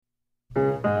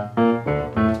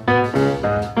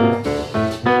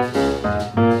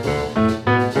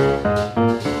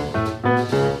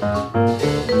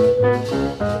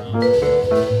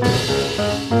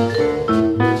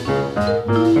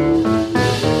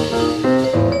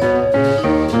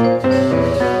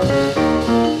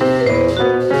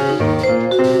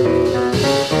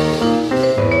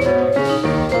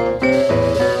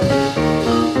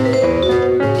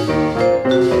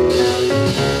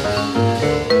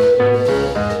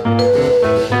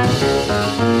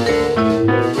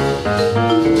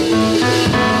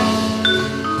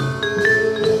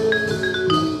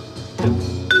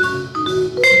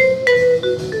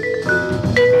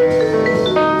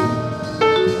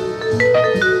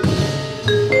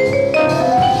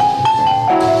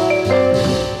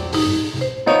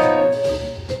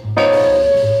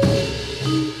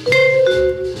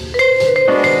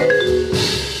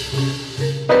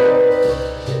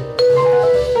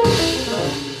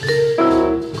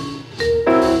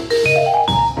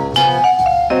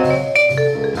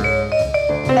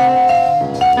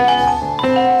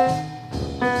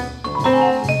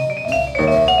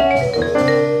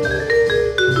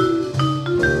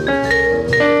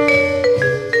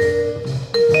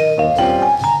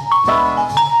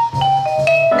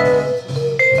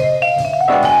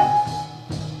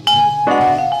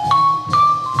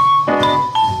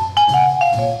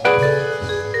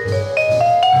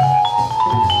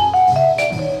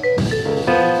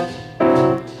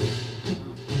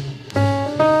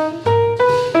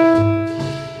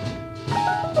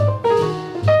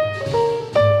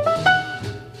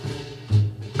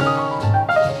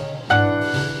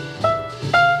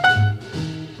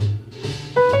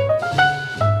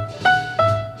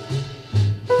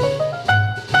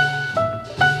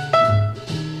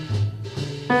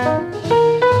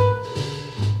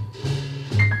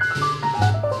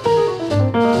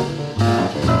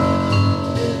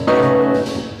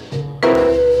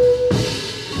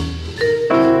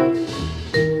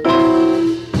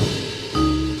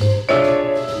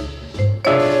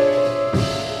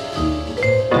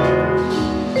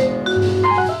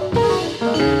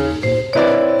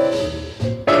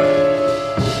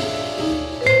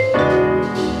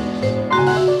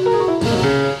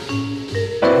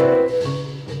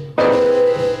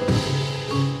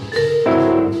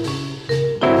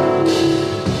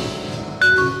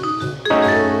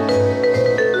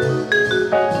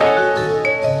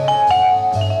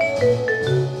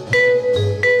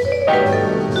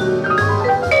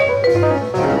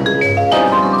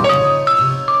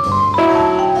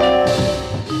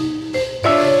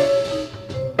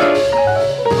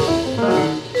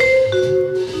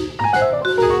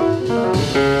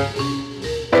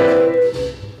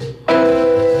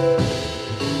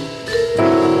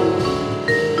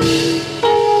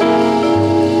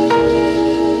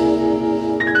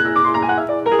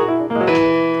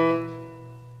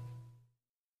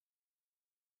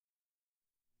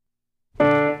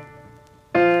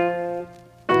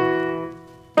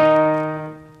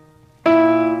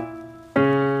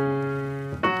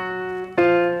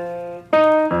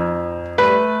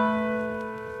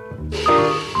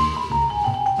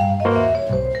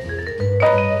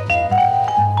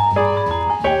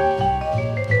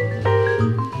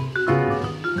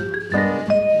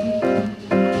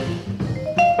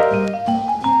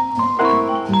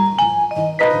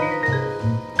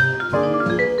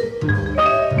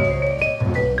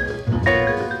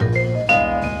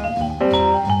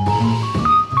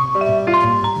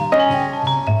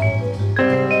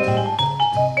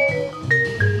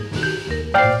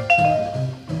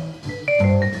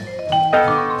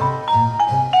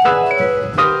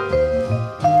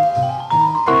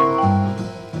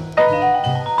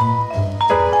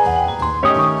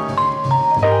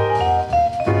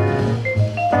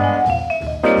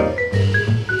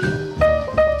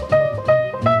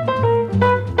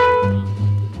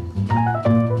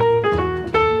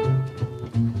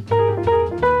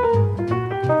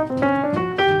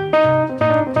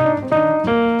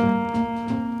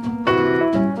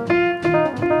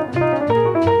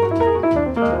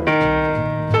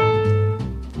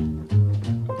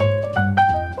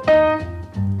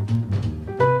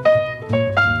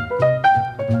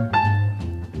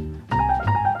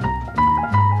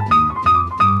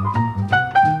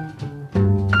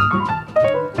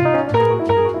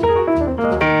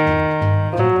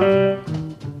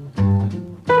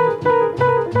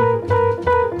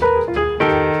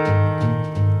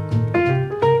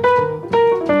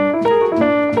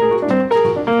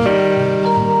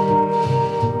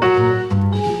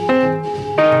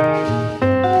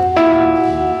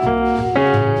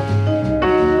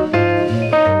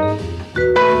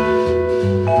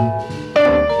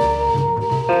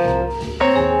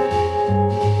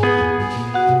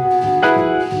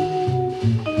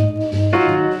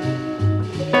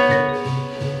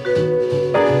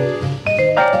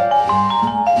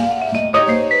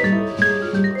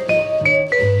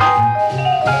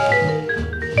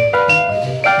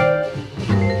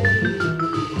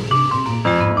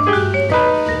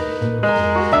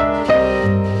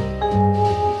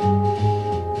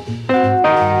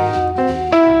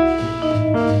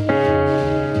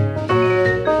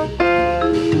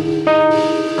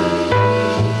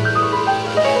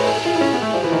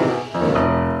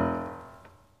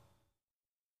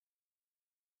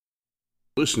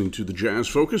Listening to the Jazz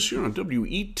Focus here on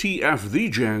WETF, the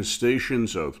Jazz Station,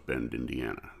 South Bend,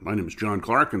 Indiana. My name is John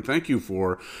Clark, and thank you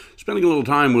for spending a little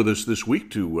time with us this week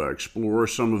to explore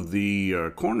some of the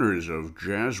corners of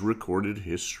jazz recorded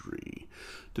history.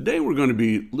 Today we're going to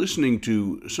be listening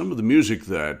to some of the music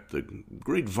that the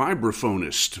great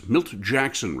vibraphonist Milt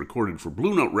Jackson recorded for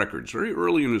Blue Note Records very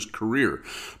early in his career,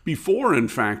 before, in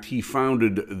fact, he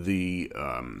founded the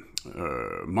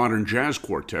Modern Jazz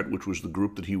Quartet, which was the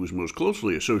group that he was most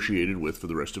closely associated with for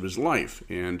the rest of his life.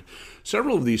 And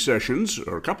several of these sessions,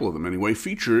 or a couple of them anyway,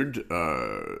 featured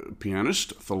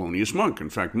pianist Thelonious Monk.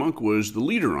 In fact, Monk was the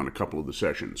leader on a couple of the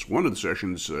sessions. One of the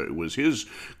sessions was his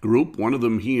group. One of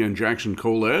them he and Jackson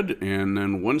co-led, and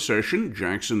then one session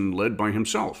Jackson led by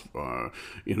himself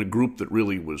in a group that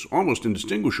really was almost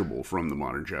indistinguishable from the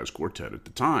Modern Jazz Quartet at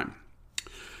the time.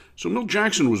 So Milt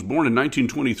Jackson was born in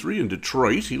 1923 in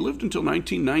Detroit. He lived until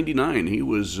 1999. He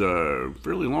was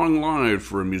fairly long-lived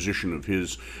for a musician of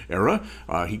his era.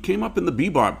 He came up in the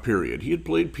bebop period. He had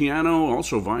played piano,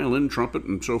 also violin, trumpet,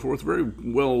 and so forth. Very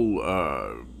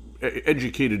well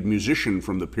educated musician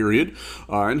from the period,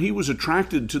 and he was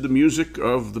attracted to the music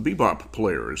of the bebop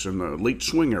players and the late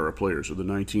swing era players of the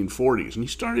 1940s. And he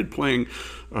started playing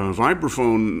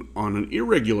vibraphone on an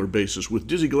irregular basis with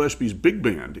Dizzy Gillespie's big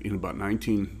band in about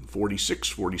 1946,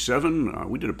 47.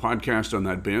 We did a podcast on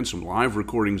that band, some live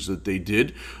recordings that they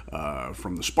did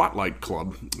from the Spotlight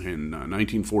Club in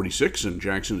 1946, and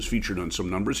Jackson is featured on some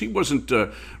numbers. He wasn't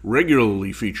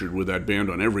regularly featured with that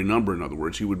band on every number. In other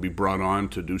words, he would be brought on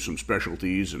to do some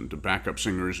specialties and to backup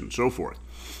singers and so forth.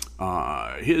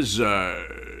 His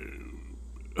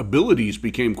abilities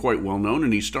became quite well known,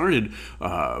 and he started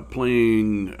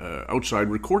playing outside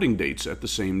recording dates at the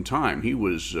same time. He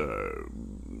was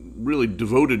really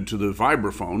devoted to the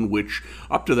vibraphone, which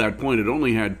up to that point had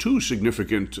only had two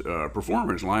significant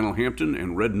performers, Lionel Hampton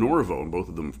and Red Norvo, and both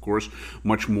of them, of course,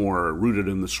 much more rooted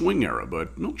in the swing era.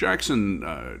 But Milt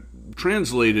Jackson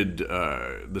translated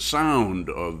the sound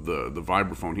of the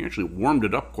vibraphone. He actually warmed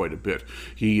it up quite a bit.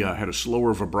 He had a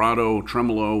slower vibrato,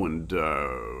 tremolo, and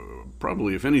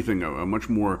probably, if anything, a much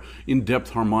more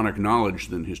in-depth harmonic knowledge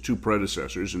than his two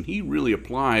predecessors, and he really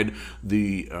applied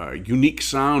the unique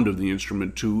sound of the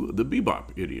instrument to the bebop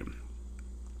idiom.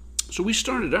 So we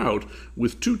started out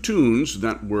with two tunes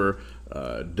that were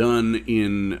done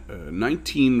in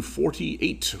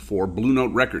 1948 for Blue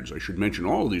Note Records. I should mention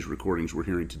all of these recordings we're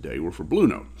hearing today were for Blue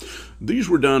Note. These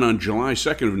were done on July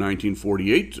 2nd of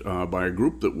 1948 by a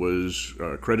group that was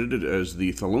credited as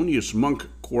the Thelonious Monk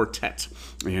Quartet.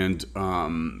 And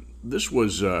this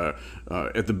was at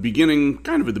the beginning,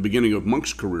 kind of at the beginning of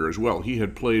Monk's career as well. He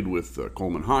had played with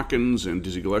Coleman Hawkins and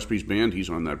Dizzy Gillespie's band. He's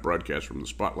on that broadcast from the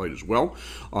Spotlight as well.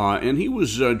 And he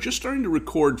was just starting to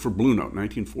record for Blue Note,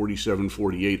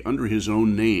 1947-48, under his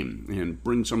own name, and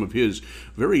bring some of his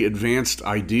very advanced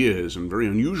ideas and very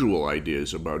unusual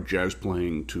ideas about jazz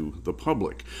playing to the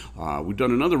public. We've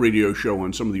done another radio show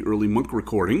on some of the early Monk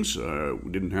recordings.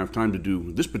 We didn't have time to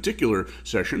do this particular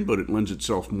session, but it lends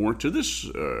itself more to this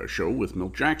show with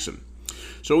Milt Jackson.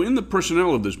 So in the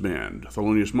personnel of this band,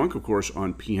 Thelonious Monk, of course,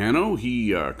 on piano.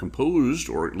 He composed,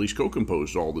 or at least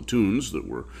co-composed, all the tunes that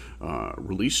were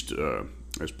released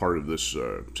as part of this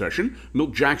session.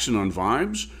 Milt Jackson on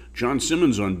vibes, John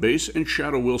Simmons on bass, and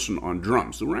Shadow Wilson on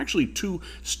drums. There were actually two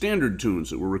standard tunes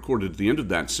that were recorded at the end of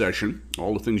that session,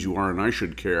 All the Things You Are and I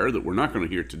Should Care, that we're not going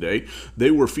to hear today.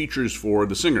 They were features for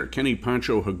the singer, Kenny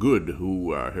Pancho Hagood,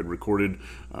 who had recorded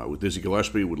with Dizzy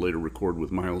Gillespie, would later record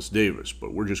with Miles Davis,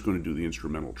 but we're just going to do the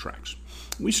instrumental tracks.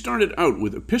 We started out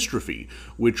with Epistrophe,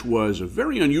 which was a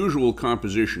very unusual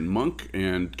composition. Monk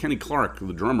and Kenny Clark,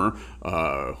 the drummer,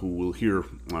 who we'll hear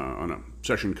on a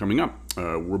session coming up,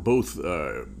 were both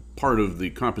part of the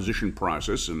composition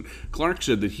process, and Clark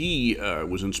said that he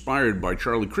was inspired by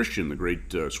Charlie Christian, the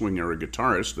great swing-era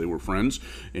guitarist. They were friends,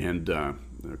 and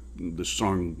this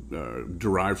song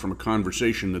derived from a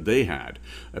conversation that they had,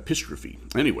 Epistrophe.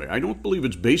 Anyway, I don't believe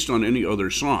it's based on any other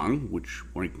song, which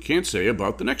I can't say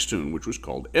about the next tune, which was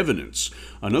called Evidence,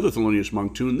 another Thelonious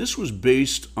Monk tune. This was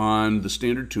based on the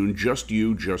standard tune, Just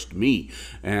You, Just Me.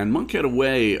 And Monk had a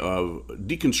way of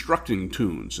deconstructing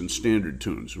tunes and standard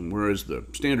tunes, and whereas the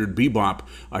standard bebop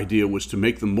idea was to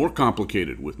make them more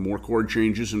complicated with more chord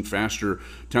changes and faster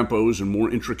tempos and more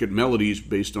intricate melodies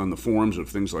based on the forms of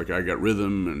things like I Got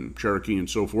Rhythm and Cherokee and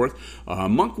so forth,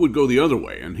 Monk would go the other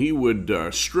way, and he would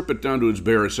strip it down to its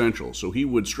bare essentials. So he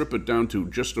would strip it down to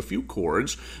just a few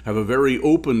chords, have a very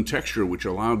open texture which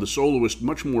allowed the soloist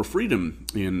much more freedom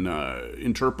in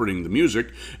interpreting the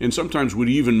music, and sometimes would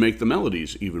even make the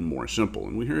melodies even more simple.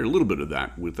 And we hear a little bit of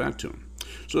that with that tune.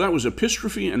 So that was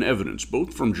Epistrophe and Evidence,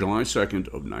 both from July 2nd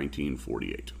of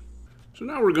 1948. So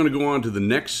now we're going to go on to the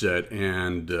next set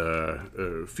and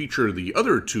feature the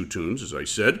other two tunes, as I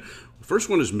said. The first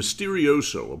one is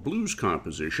Misterioso, a blues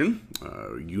composition,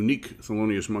 unique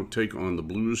Thelonious Monk take on the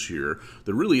blues here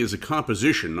that really is a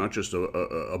composition, not just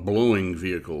a blowing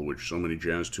vehicle, which so many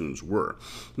jazz tunes were.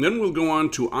 And then we'll go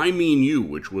on to I Mean You,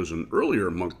 which was an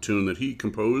earlier Monk tune that he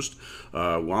composed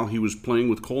while he was playing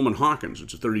with Coleman Hawkins.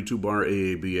 It's a 32-bar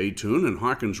AABA tune, and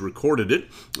Hawkins recorded it.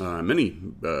 Many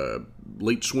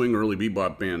late swing, early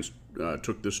bebop bands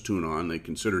took this tune on. They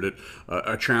considered it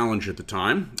a challenge at the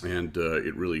time, and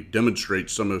it really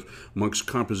demonstrates some of Monk's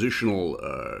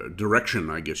compositional direction,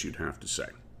 I guess you'd have to say.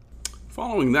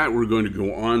 Following that, we're going to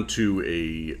go on to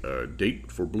a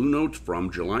date for Blue Note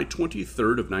from July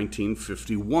 23rd of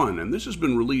 1951, and this has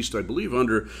been released, I believe,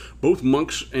 under both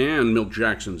Monk's and Milt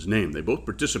Jackson's name. They both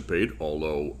participate,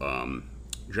 although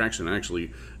Jackson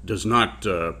actually does not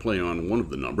play on one of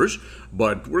the numbers,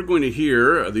 but we're going to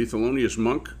hear the Thelonious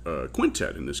Monk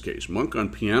quintet in this case. Monk on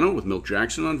piano with Milt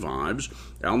Jackson on vibes,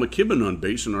 Al McKibben on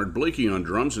bass, and Art Blakey on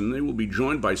drums, and they will be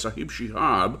joined by Sahib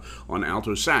Shihab on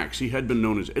alto sax. He had been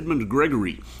known as Edmund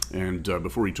Gregory, and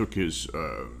before he took his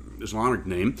Islamic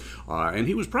name, and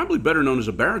he was probably better known as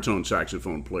a baritone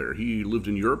saxophone player. He lived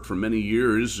in Europe for many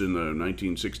years in the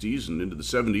 1960s and into the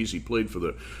 70s. He played for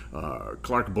the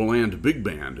Clark Boland Big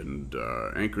Band and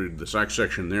anchored the sax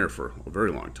section there for a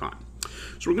very long time.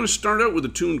 So we're going to start out with a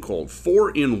tune called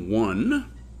 4-in-1,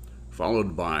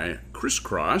 followed by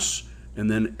Crisscross,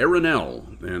 and then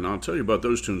Arenelle, and I'll tell you about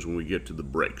those tunes when we get to the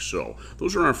break. So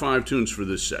those are our 5 tunes for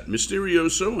this set.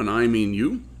 Misterioso and I Mean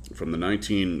You from the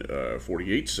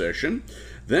 1948 session.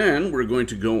 Then we're going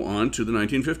to go on to the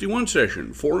 1951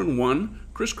 session, 4-in-1,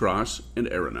 Crisscross, and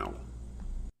Arenelle.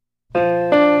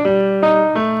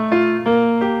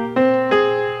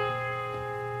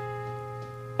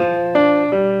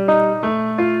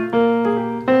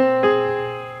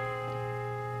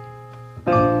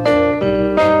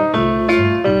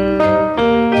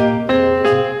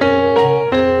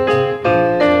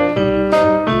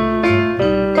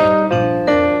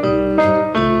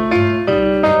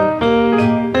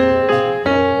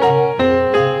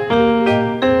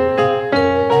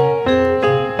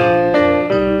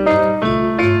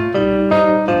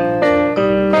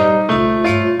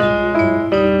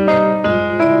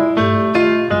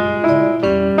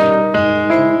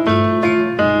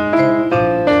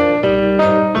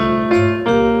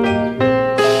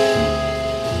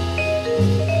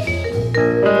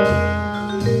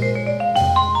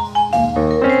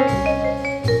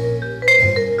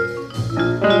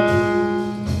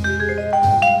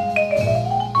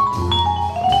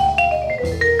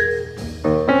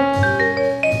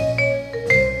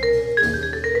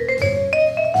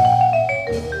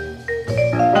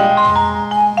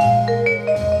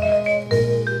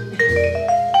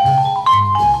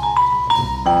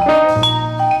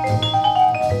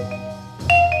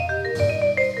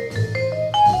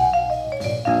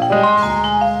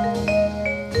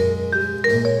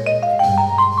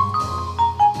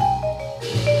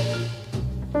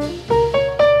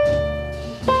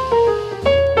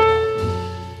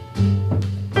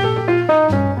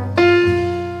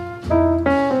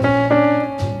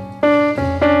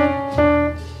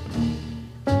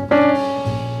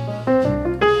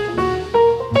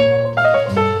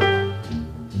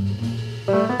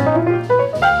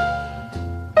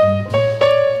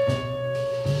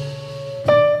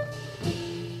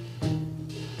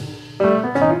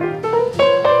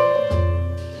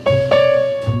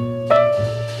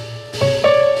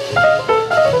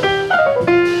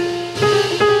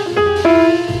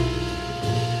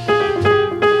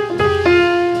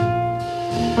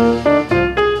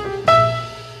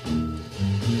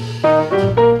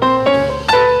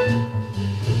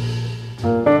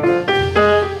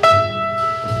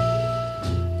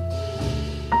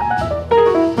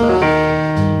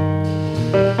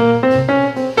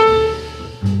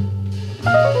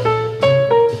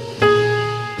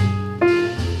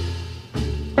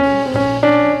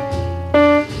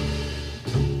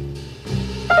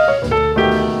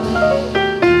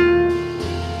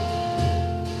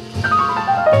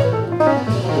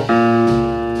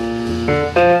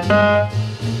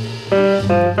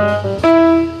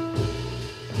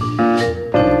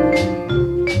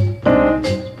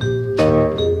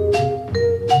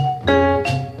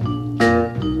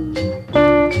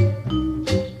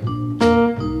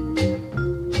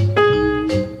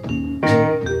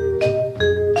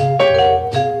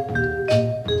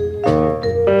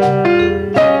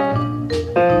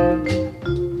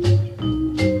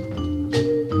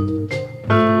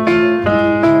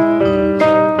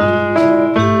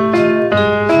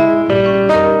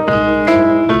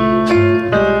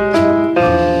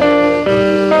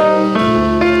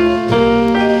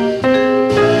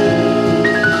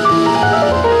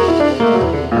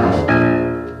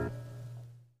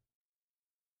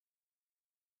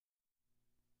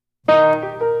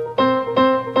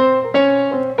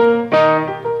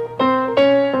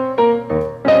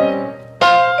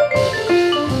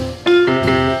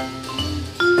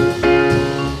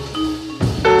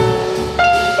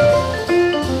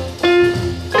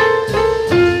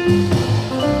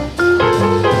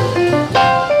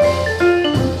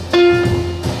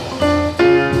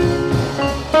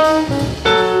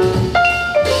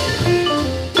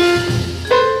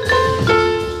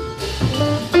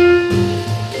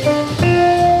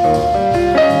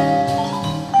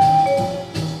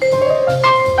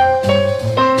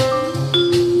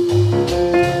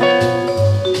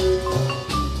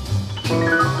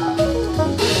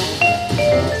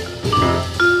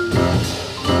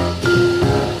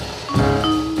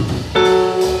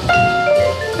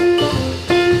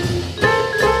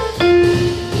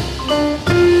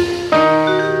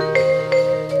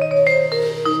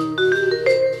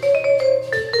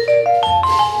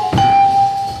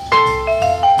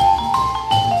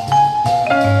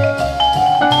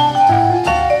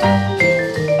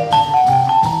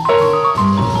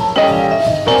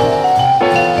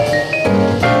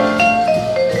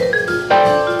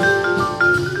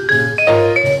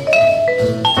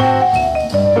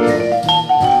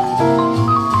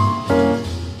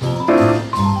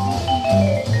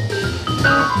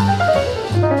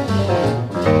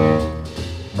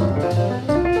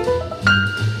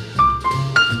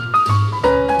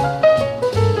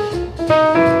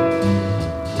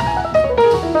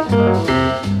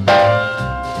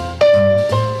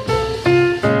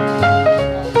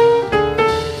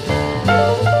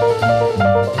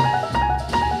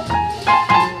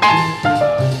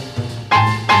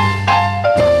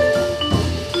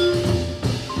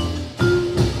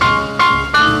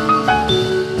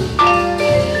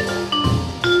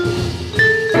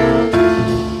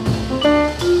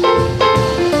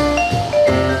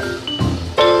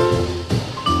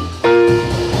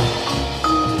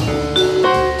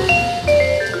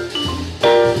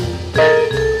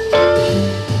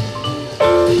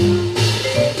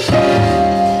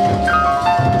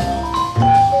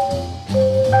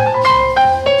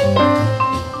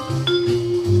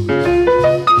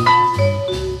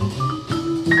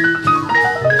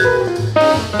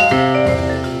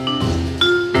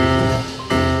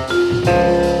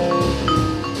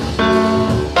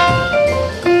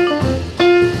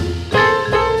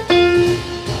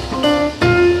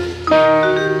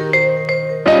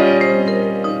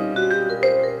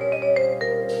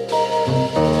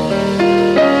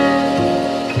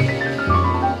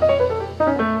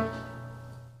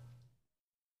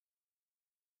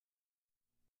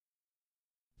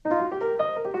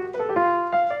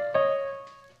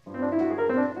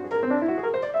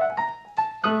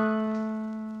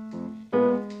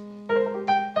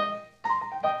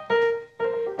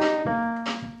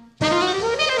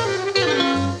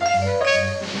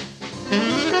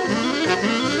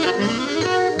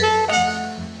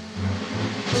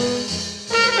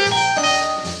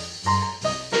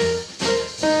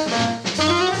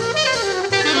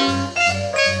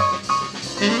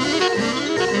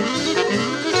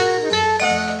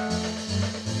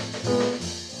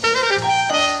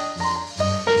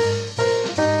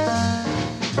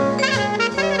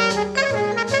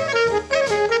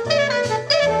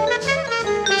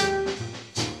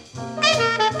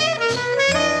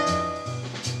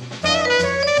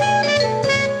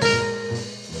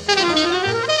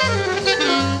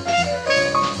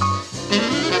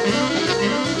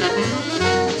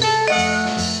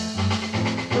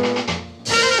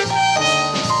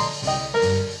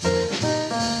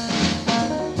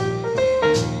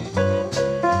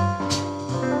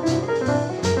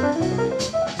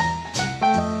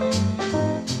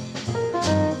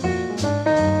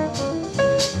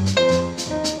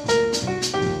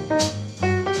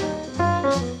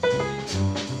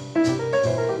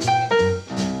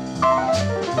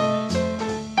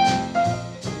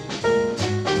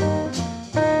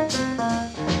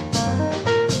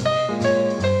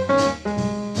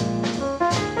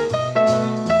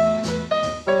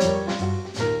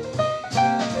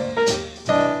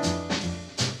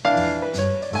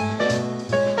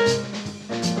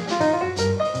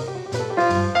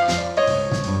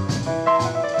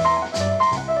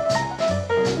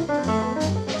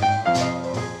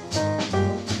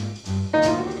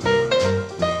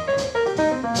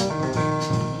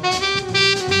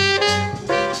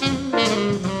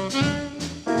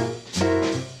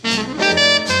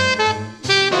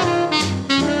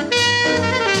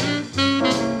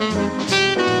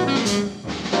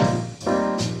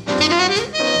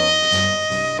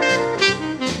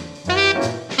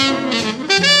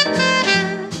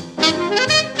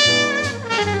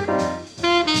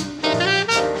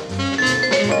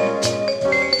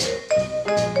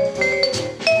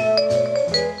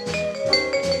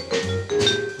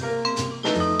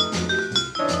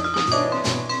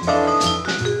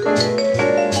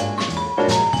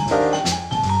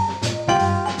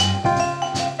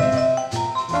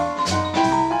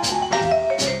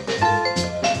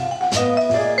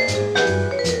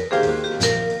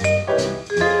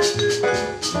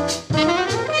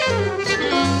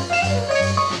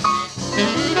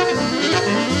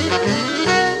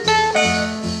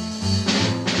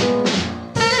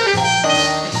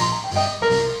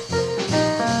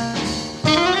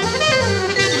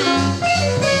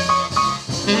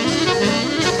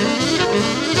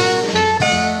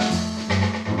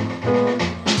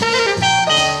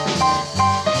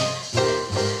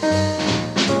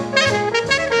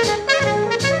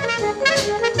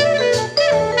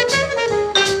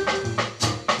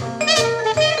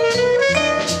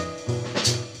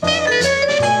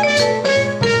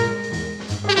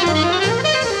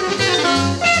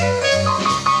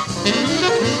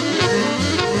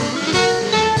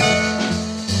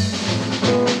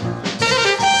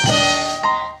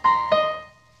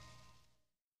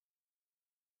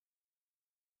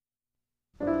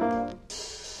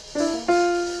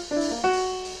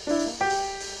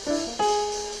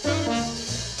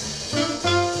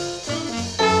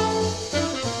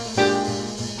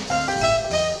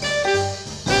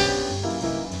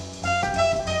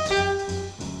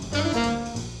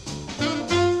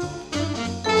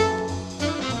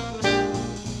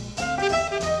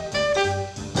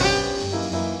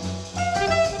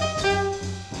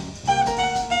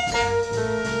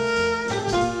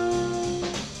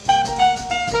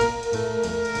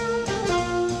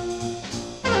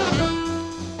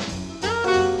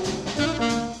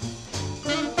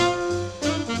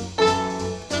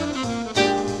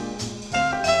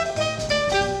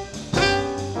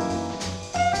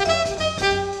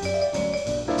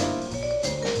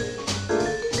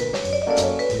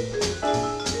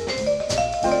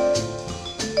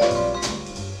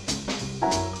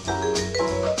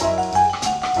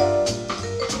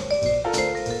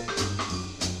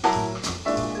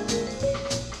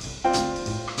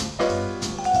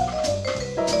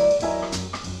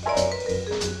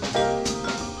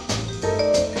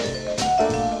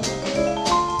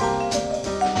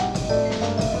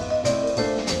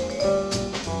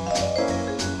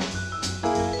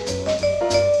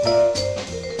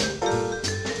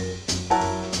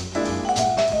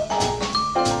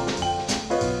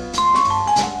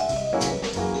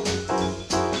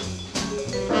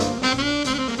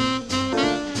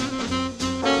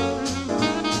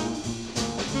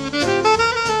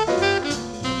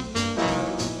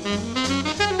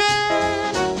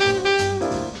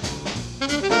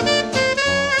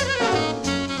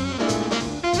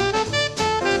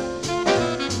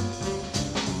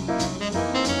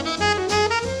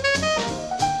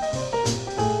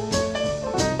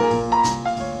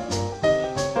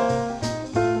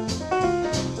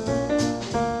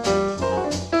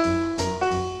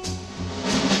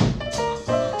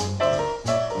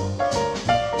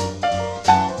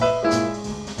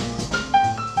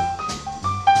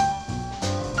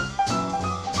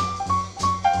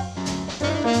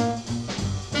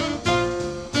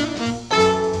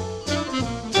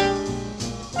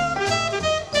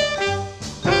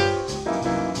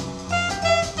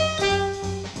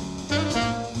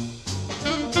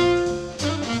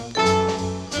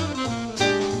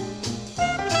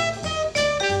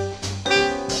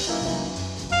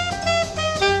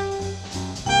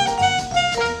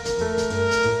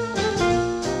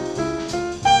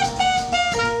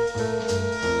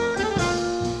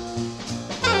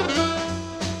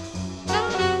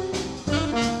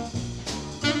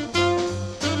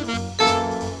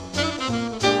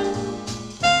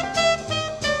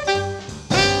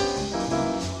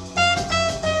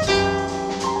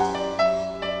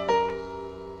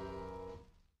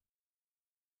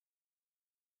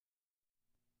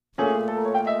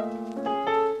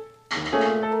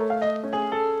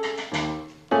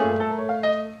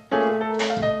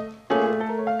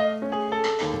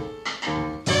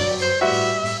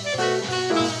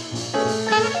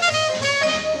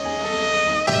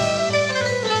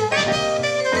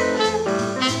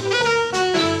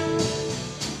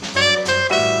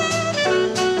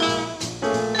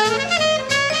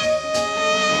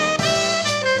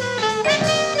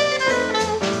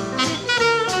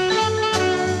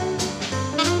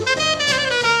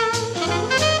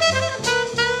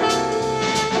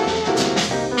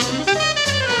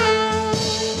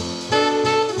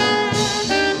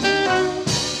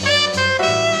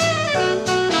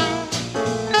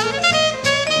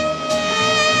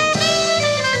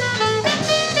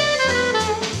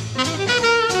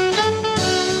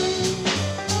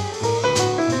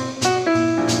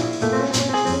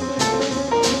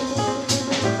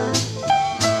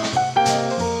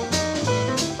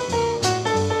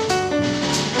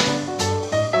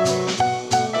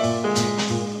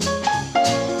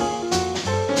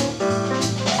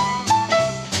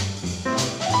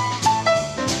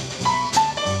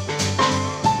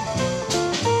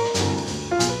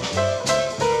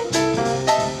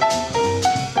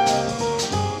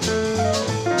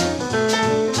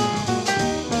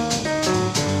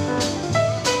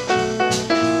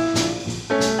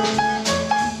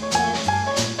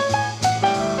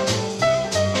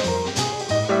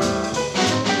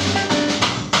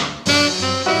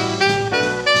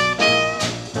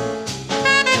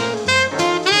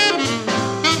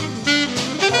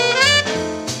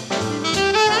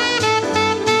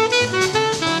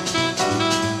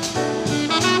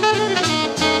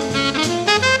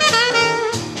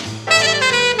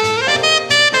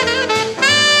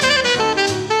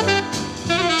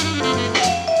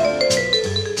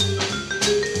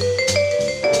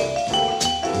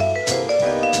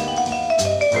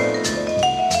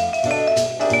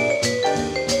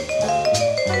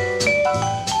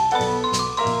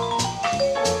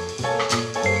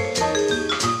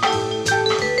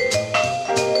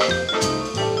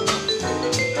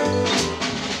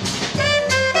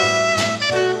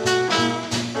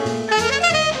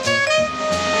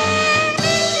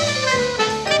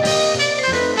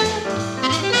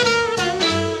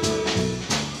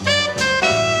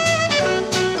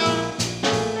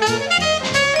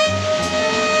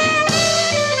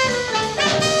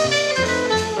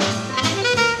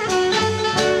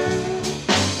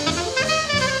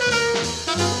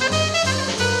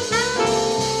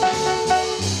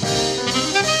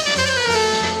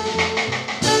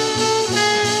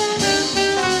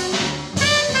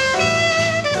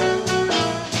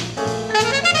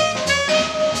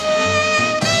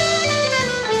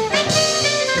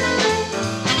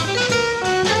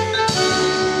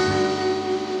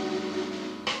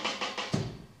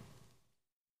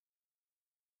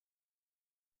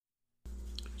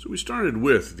 So we started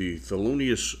with the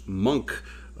Thelonious Monk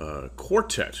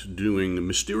quartet doing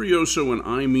Misterioso and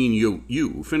I Mean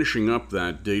You, finishing up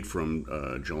that date from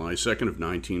July 2nd of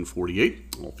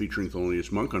 1948, all featuring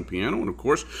Thelonious Monk on piano and, of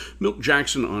course, Milt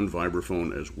Jackson on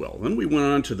vibraphone as well. Then we went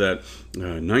on to that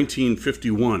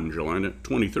 1951, July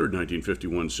 23rd,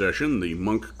 1951 session, the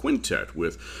Monk Quintet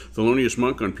with Thelonious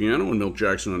Monk on piano and Milt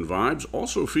Jackson on vibes,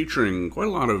 also featuring quite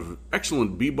a lot of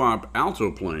excellent bebop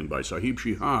alto playing by Sahib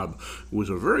Shihab, who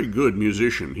was a very good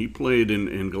musician. He played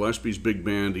in Gillespie's big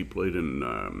band. He played in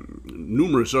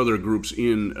numerous other groups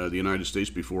in the United States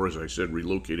before, as I said,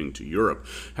 relocating to Europe.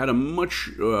 Had a much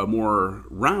more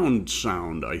round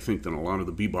sound, I think, than a lot of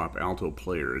the bebop alto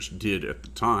players did at the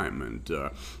time, and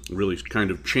really kind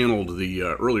of channeled the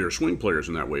earlier swing players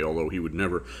in that way, although he would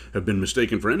never have been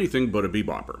mistaken for anything but a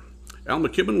bebopper. Al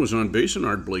McKibben was on bass and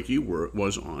Art Blakey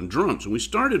was on drums. And we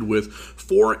started with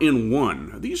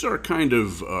 4-in-1. These are kind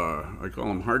of, I call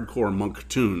them hardcore Monk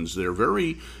tunes. They're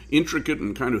very intricate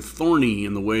and kind of thorny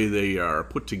in the way they are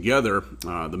put together.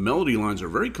 The melody lines are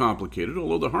very complicated,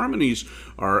 although the harmonies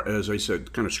are, as I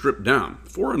said, kind of stripped down.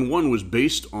 4-in-1 was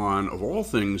based on, of all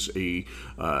things, a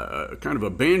kind of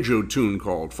a banjo tune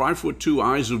called 5'2"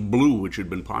 Eyes of Blue, which had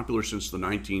been popular since the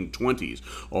 1920s,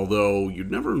 although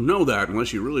you'd never know that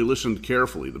unless you really listened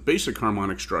carefully. The basic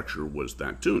harmonic structure was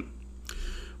that tune.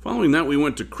 Following that, we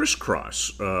went to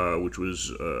Crisscross, which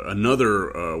was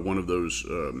another one of those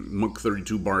Monk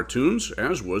 32-bar tunes,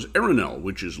 as was Arenelle,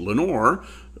 which is Lenore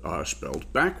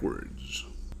spelled backwards.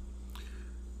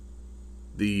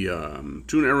 The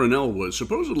tune Arenelle was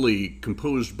supposedly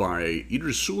composed by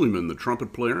Idris Suleiman, the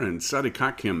trumpet player, and Sadiq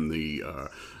Hakim, the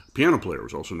piano player,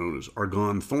 was also known as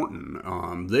Argon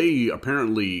Thornton. They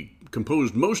apparently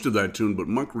composed most of that tune, but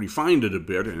Monk refined it a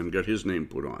bit and got his name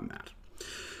put on that.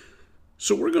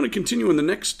 So we're going to continue in the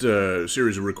next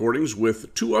series of recordings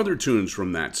with two other tunes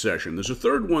from that session. There's a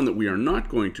third one that we are not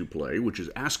going to play, which is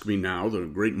Ask Me Now, the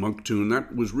great Monk tune.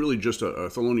 That was really just a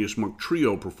Thelonious Monk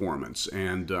trio performance,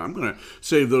 and I'm going to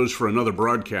save those for another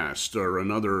broadcast or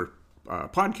another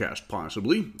podcast,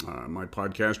 possibly. My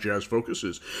podcast, Jazz Focus,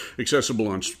 is accessible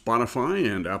on Spotify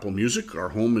and Apple Music. Our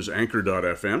home is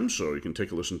anchor.fm, so you can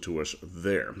take a listen to us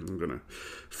there. I'm going to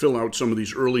fill out some of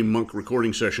these early Monk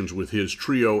recording sessions with his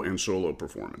trio and solo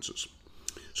performances.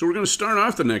 So we're going to start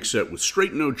off the next set with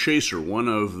Straight No Chaser, one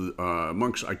of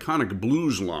Monk's iconic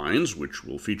blues lines, which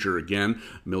will feature again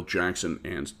Milt Jackson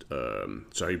and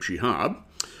Sahib Shihab.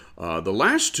 The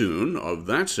last tune of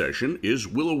that session is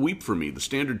Willow Weep for Me, the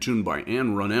standard tune by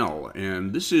Ann Runnell,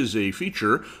 and this is a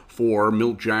feature for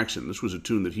Milt Jackson. This was a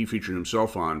tune that he featured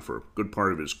himself on for a good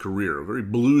part of his career, a very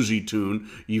bluesy tune,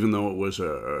 even though it was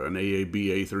an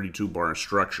AABA 32-bar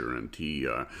structure, and he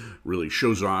really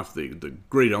shows off the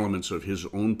great elements of his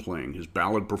own playing, his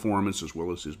ballad performance, as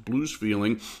well as his blues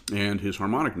feeling, and his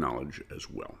harmonic knowledge as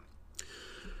well.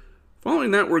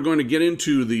 Following that, we're going to get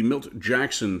into the Milt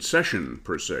Jackson session,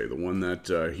 per se, the one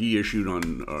that he issued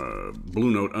on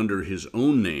Blue Note under his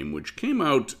own name, which came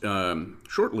out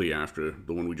shortly after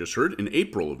the one we just heard in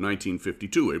April of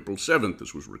 1952. April 7th,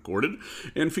 this was recorded,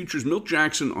 and features Milt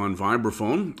Jackson on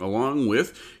vibraphone, along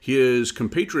with his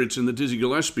compatriots in the Dizzy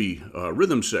Gillespie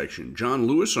rhythm section, John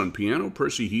Lewis on piano,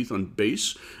 Percy Heath on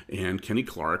bass, and Kenny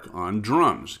Clark on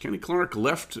drums. Kenny Clark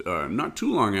left not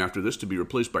too long after this to be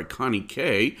replaced by Connie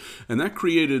Kay, and that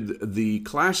created the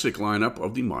classic lineup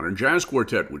of the Modern Jazz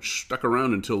Quartet, which stuck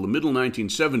around until the middle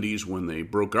 1970s when they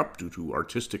broke up due to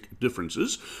artistic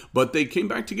differences, but they came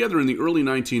back together in the early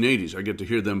 1980s. I get to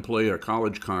hear them play a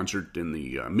college concert in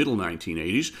the middle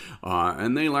 1980s,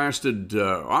 and they lasted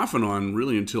off and on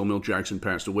really until Milt Jackson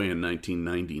passed away in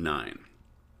 1999.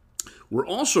 We're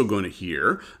also going to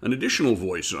hear an additional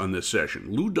voice on this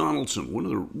session, Lou Donaldson, one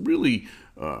of the really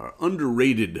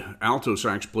underrated alto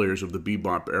sax players of the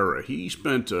bebop era. He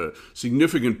spent a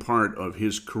significant part of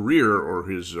his career, or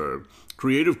his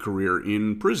creative career,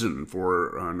 in prison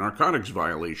for narcotics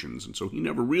violations, and so he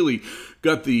never really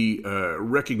got the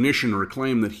recognition or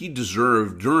acclaim that he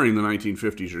deserved during the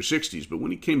 1950s or 60s. But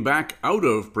when he came back out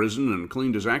of prison and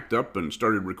cleaned his act up and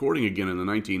started recording again in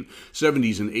the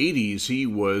 1970s and 80s, he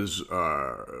was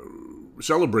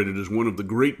celebrated as one of the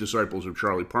great disciples of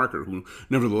Charlie Parker, who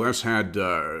nevertheless had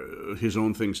his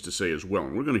own things to say as well.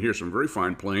 And we're going to hear some very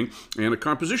fine playing and a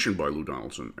composition by Lou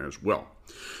Donaldson as well.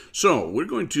 So we're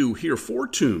going to hear four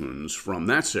tunes from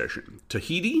that session: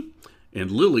 Tahiti and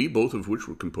Lily, both of which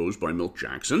were composed by Milt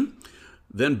Jackson;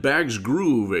 Then Bag's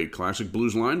Groove, a classic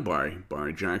blues line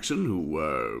by Jackson,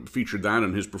 who featured that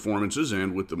in his performances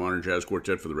and with the Modern Jazz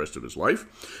Quartet for the rest of his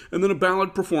life. And then a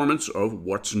ballad performance of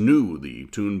What's New, the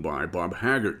tune by Bob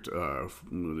Haggart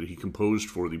that he composed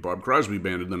for the Bob Crosby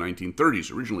Band in the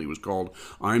 1930s. Originally it was called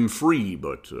I'm Free,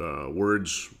 but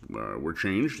words were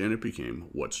changed and it became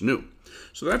What's New.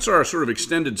 So that's our sort of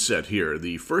extended set here.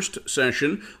 The first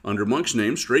session under Monk's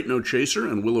name, Straight No Chaser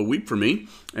and Willow Weep for Me,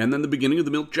 and then the beginning of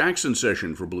the Milt Jackson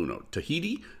session for Blue Note.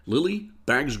 Tahiti, Lily,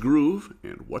 Bag's Groove,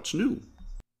 and What's New.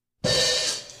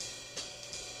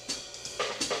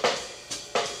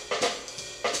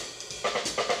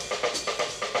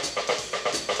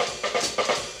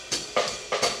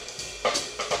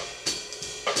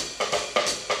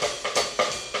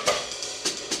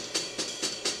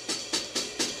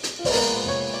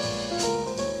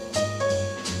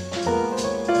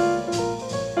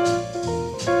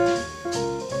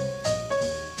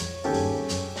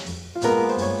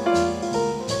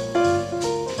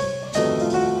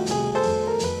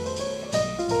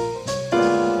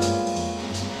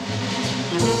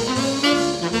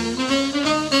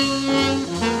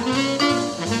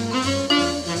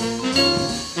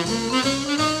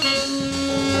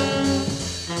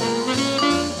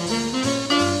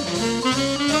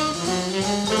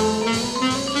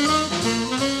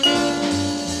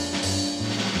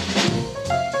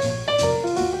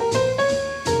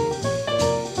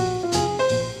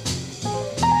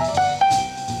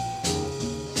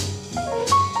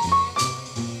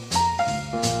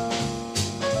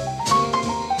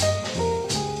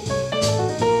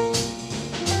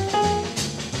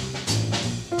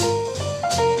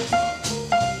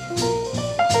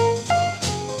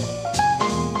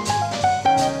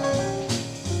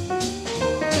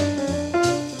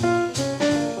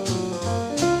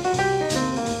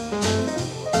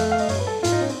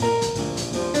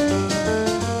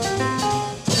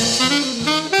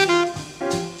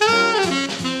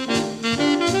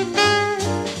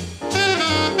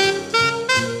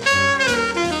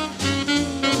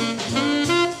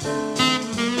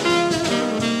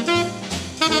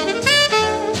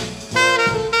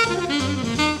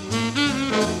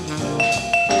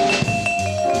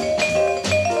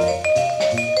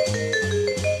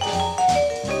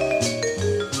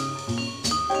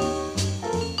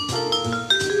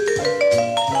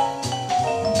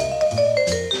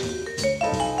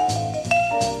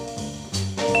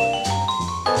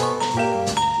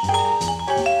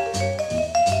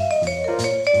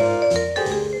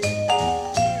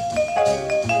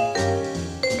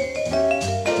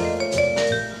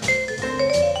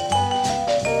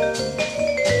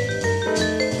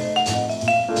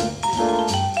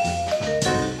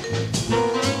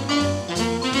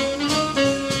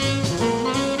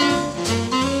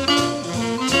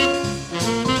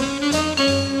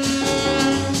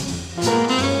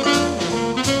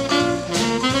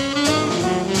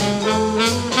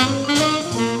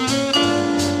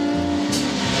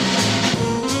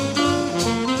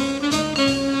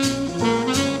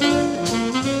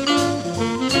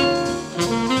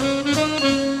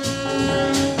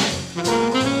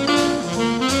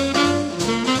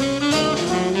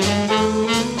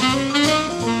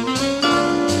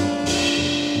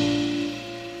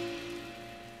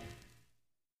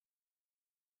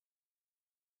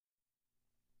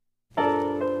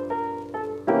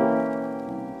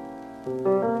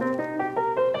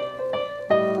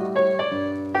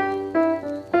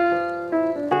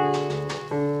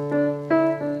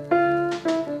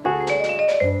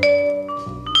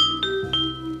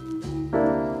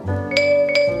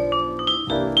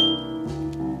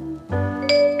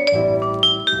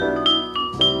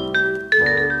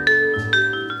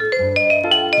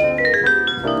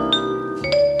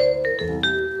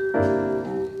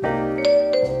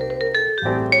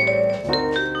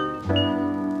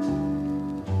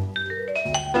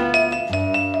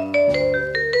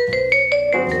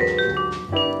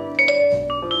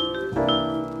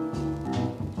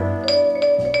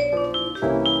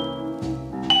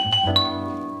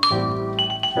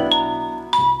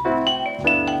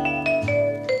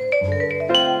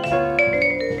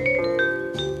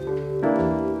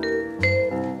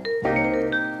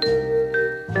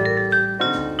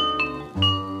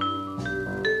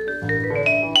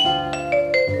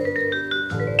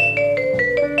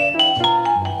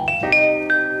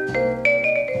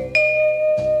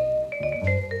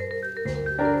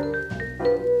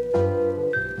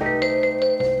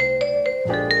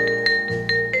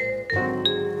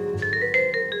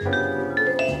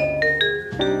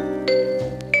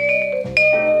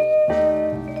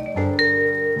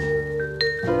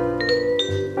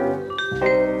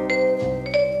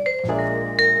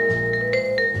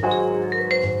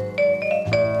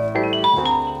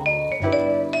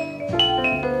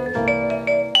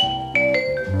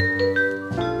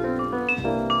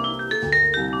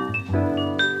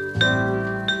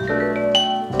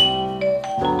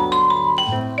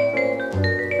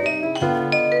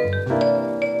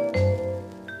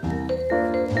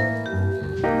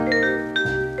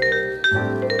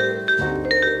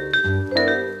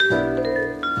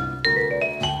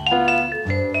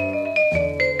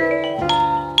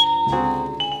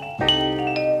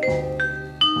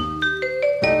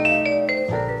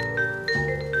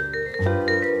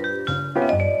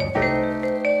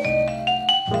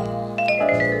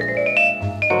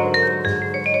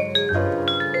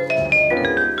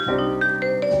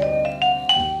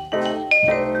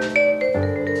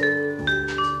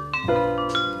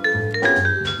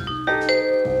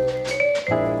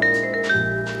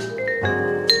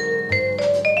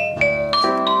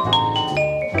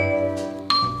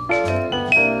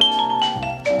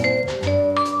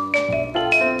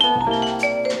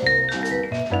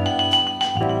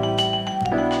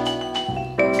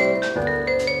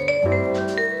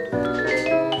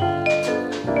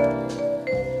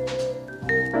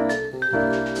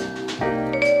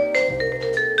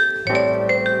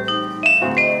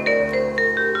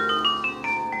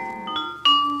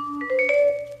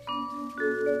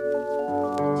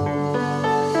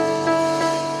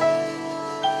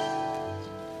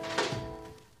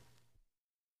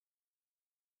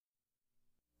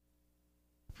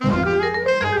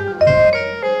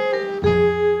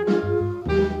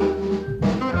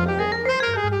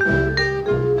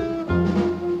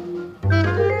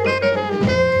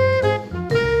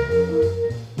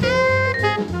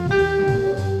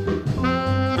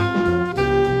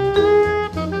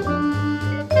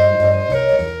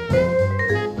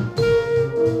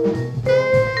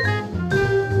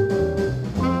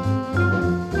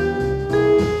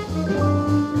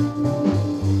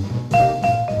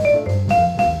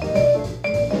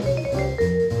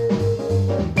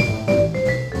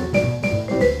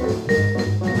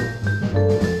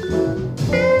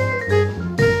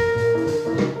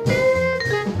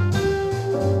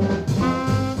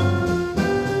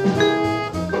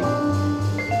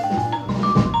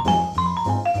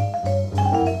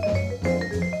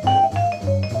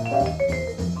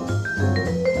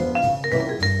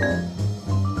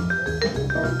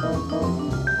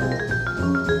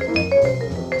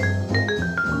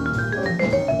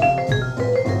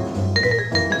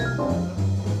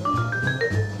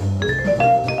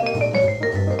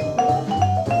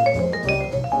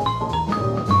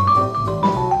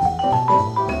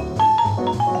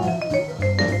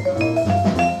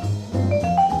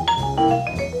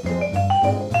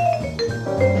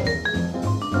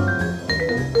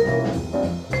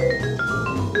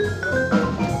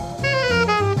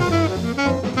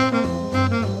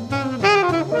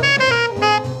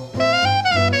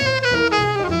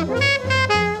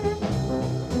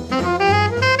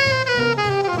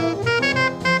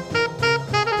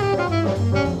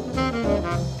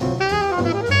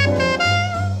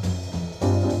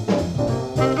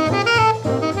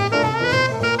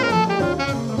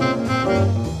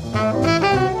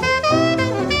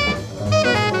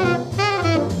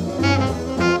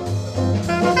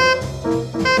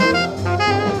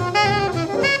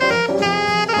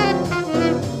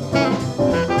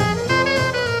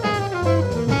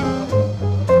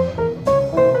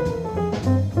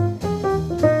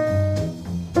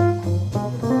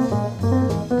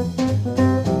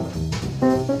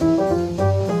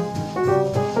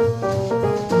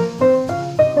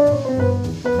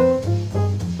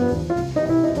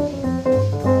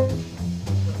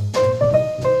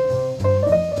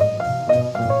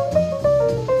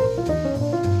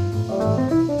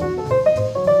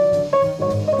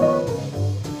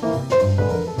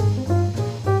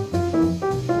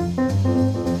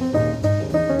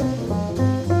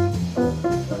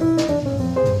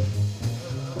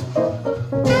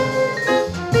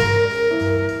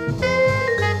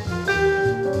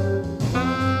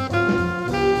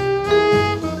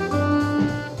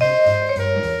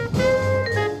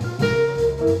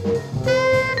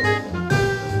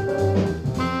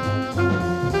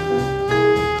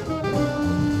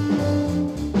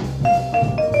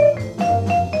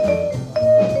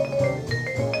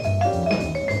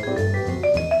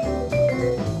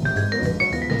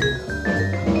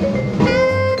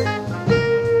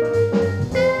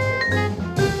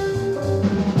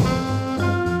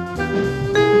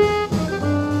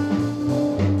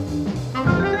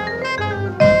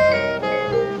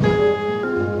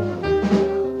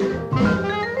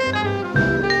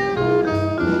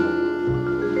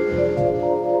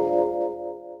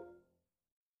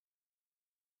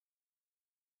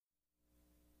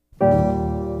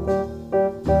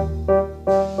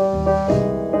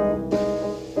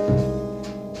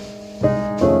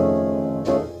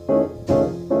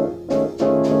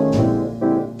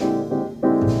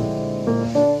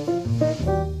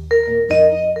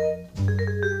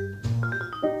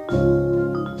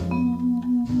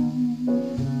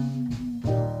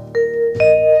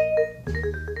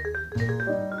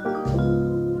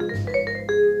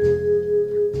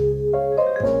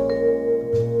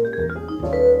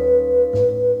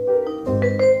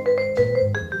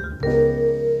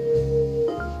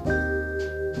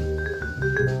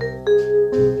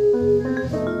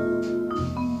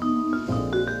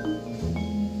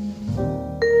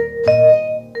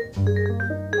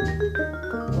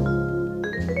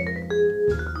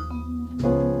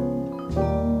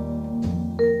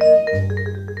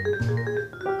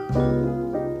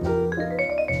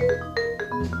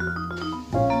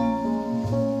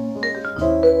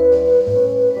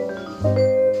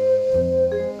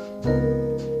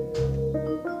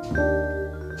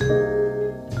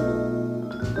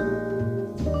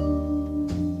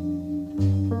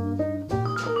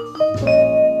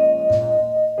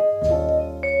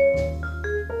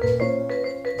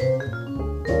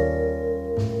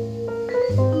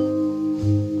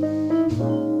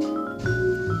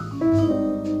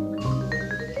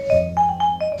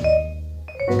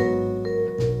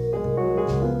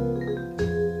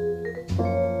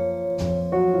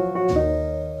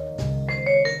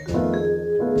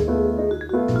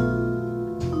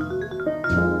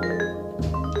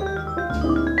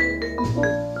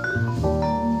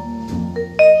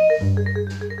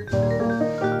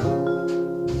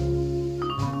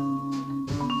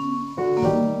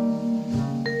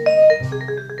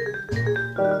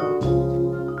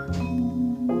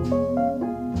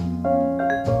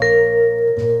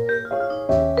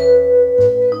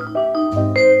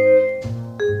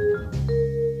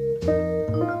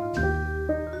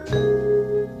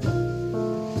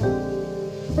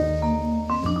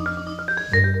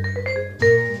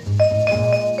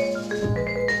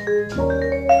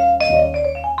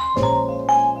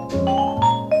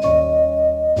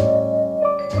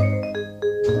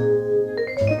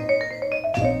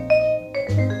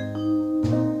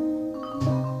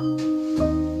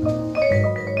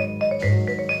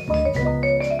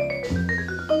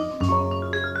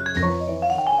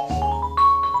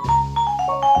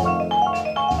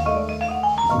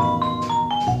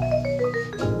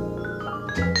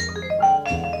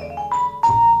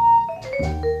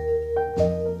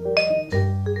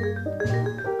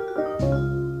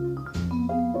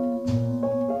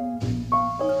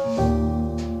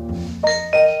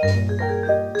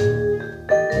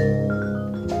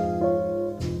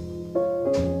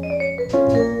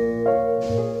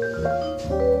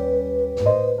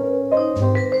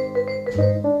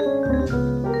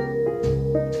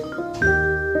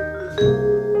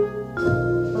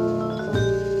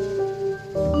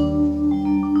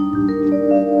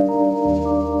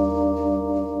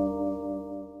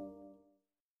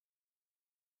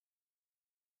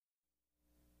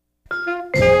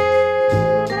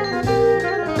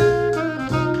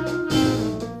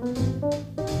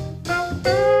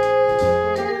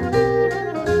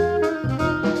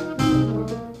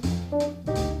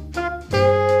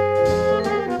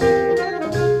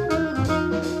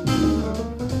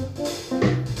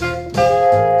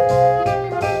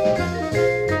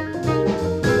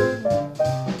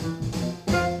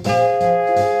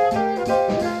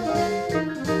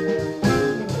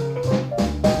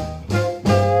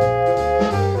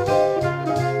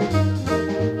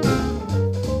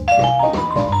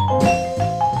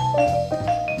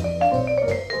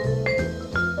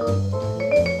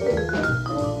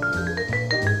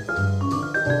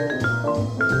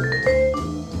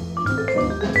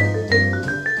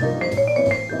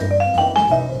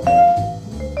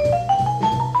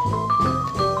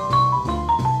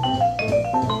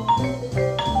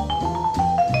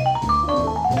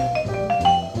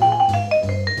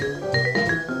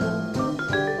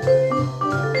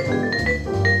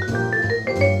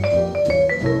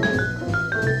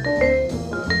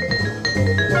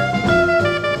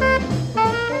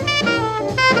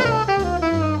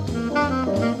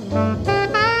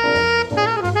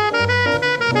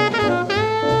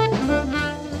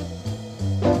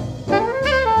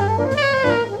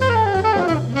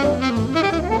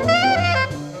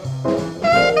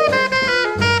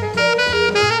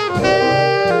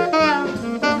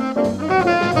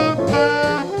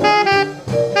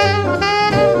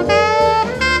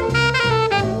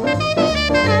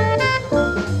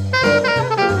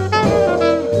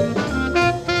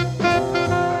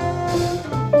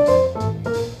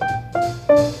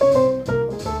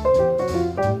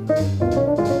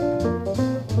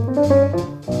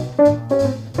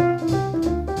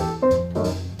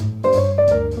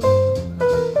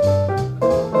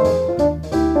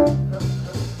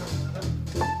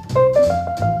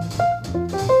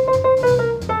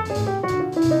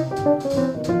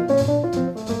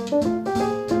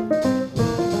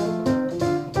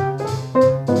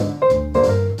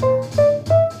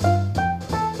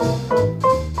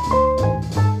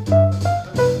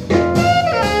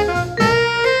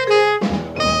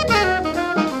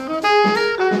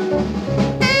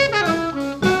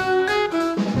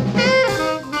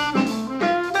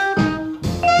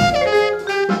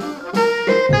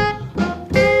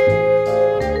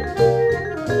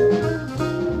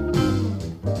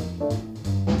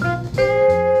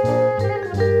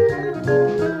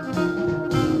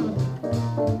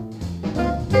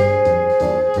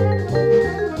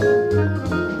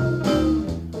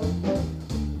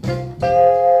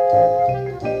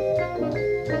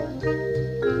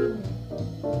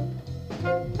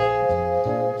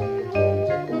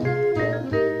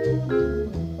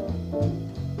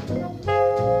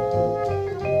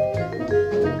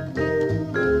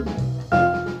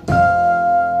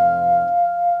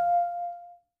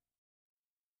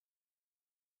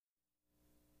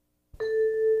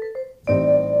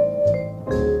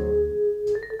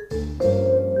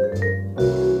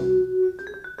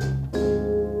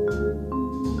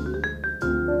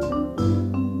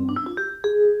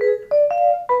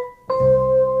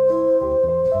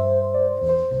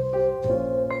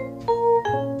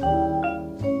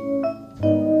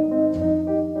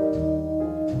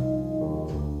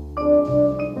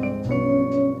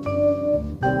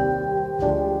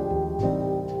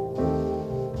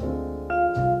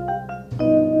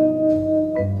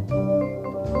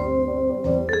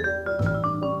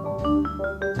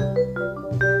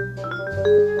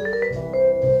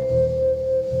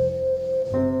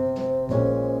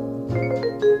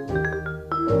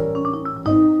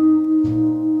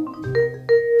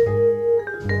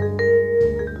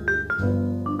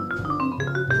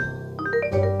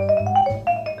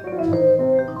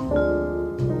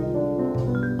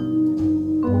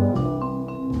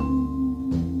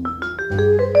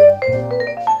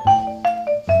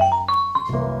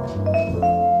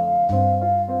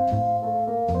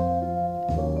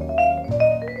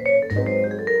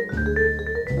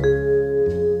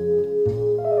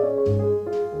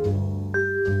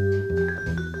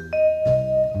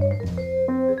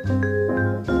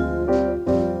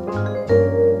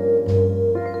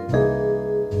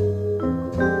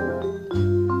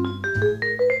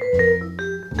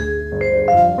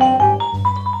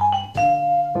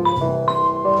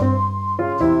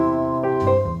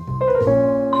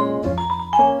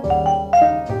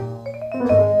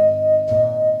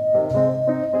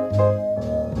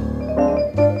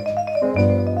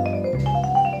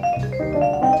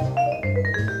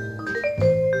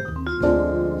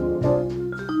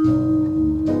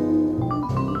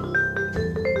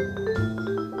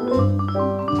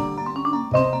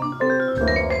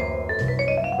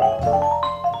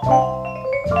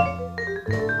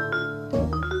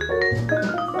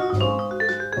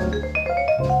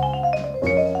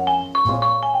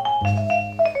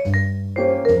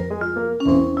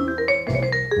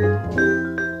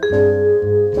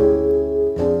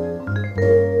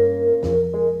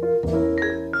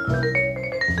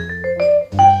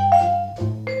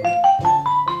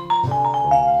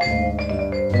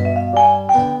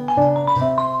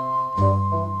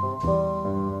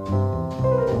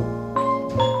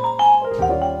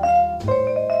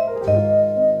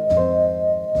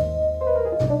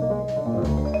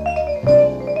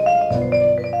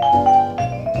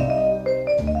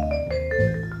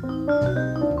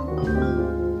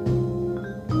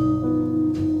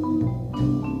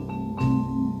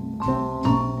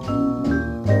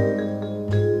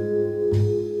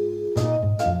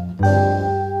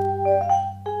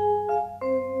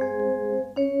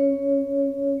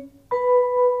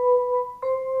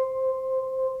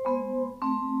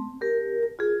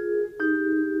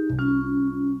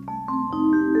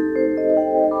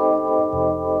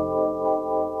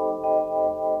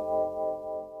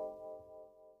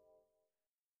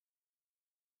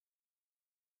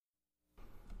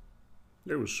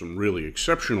 was some really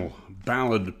exceptional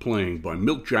ballad playing by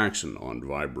Milt Jackson on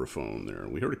vibraphone there.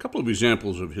 We heard a couple of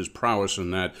examples of his prowess in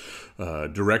that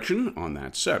direction on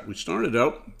that set. We started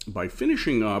out by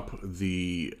finishing up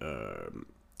the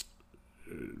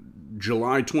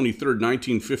July 23rd,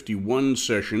 1951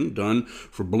 session done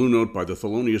for Blue Note by the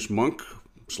Thelonious Monk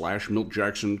 / Milt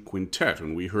Jackson Quintet,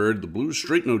 and we heard the blues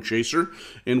Straight Note Chaser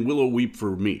and Willow Weep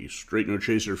for Me. Straight Note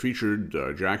Chaser featured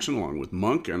Jackson along with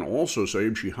Monk and also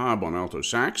Sahib Shihab on alto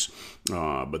sax,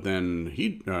 but then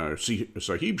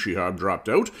Sahib Shihab dropped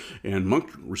out and Monk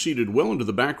receded well into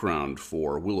the background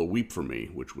for Willow Weep for Me,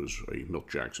 which was a Milt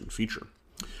Jackson feature.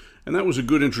 And that was a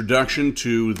good introduction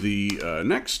to the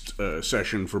next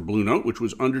session for Blue Note, which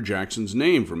was Under Jackson's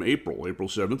Name from April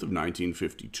 7th of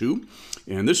 1952.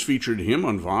 And this featured him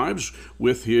on vibes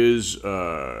with his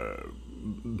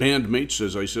bandmates,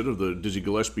 as I said, of the Dizzy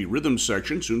Gillespie rhythm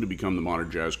section, soon to become the Modern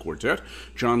Jazz Quartet.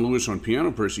 John Lewis on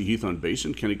piano, Percy Heath on bass,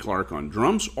 and Kenny Clark on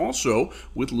drums, also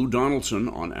with Lou Donaldson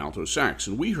on alto sax.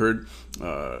 And we heard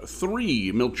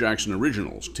three Milt Jackson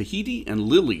originals, Tahiti and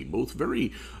Lily, both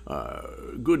very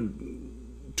good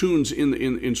tunes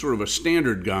in sort of a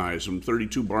standard guise, some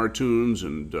 32-bar tunes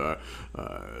and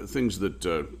things that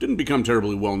didn't become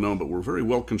terribly well known, but were very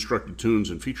well constructed tunes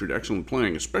and featured excellent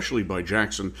playing, especially by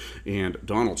Jackson and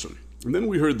Donaldson. And then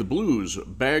we heard the blues,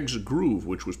 Bag's Groove,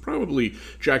 which was probably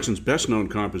Jackson's best-known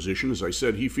composition. As I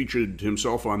said, he featured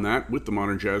himself on that with the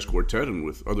Modern Jazz Quartet and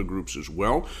with other groups as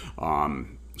well.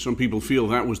 Some people feel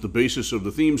that was the basis of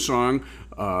the theme song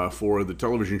for the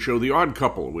television show The Odd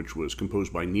Couple, which was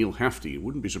composed by Neil Hefti. It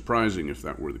wouldn't be surprising if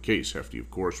that were the case. Hefti,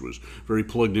 of course, was very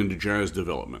plugged into jazz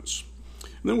developments.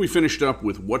 And then we finished up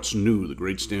with What's New, the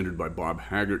great standard by Bob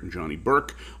Haggart and Johnny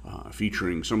Burke,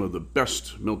 featuring some of the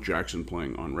best Milt Jackson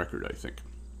playing on record, I think.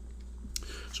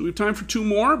 So we have time for two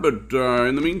more, but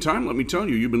in the meantime, let me tell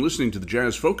you, you've been listening to the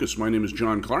Jazz Focus. My name is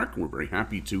John Clark, and we're very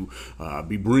happy to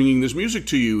be bringing this music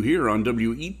to you here on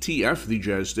WETF, the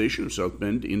jazz station of South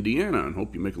Bend, Indiana, and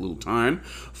hope you make a little time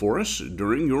for us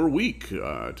during your week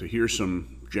to hear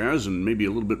some jazz and maybe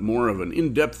a little bit more of an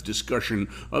in-depth discussion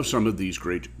of some of these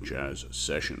great jazz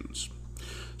sessions.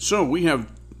 So we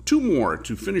have two more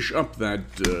to finish up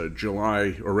that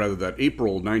that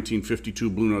April 1952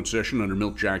 Blue Note session under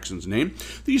Milt Jackson's name.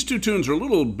 These two tunes are a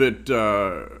little bit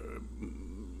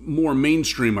more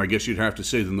mainstream, I guess you'd have to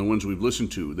say, than the ones we've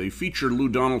listened to. They feature Lou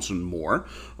Donaldson more.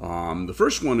 The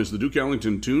first one is the Duke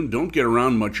Ellington tune, Don't Get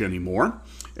Around Much Anymore.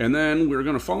 And then we're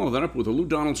going to follow that up with a Lou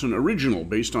Donaldson original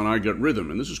based on I Got Rhythm,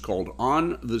 and this is called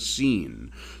On the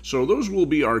Scene. So those will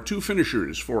be our two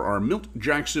finishers for our Milt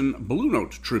Jackson Blue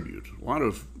Note tribute. A lot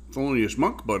of Thelonious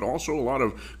Monk, but also a lot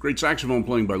of great saxophone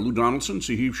playing by Lou Donaldson,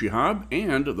 Sahib Shihab,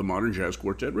 and the Modern Jazz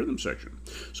Quartet rhythm section.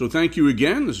 So thank you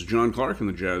again. This is John Clark in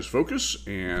the Jazz Focus,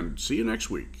 and see you next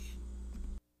week.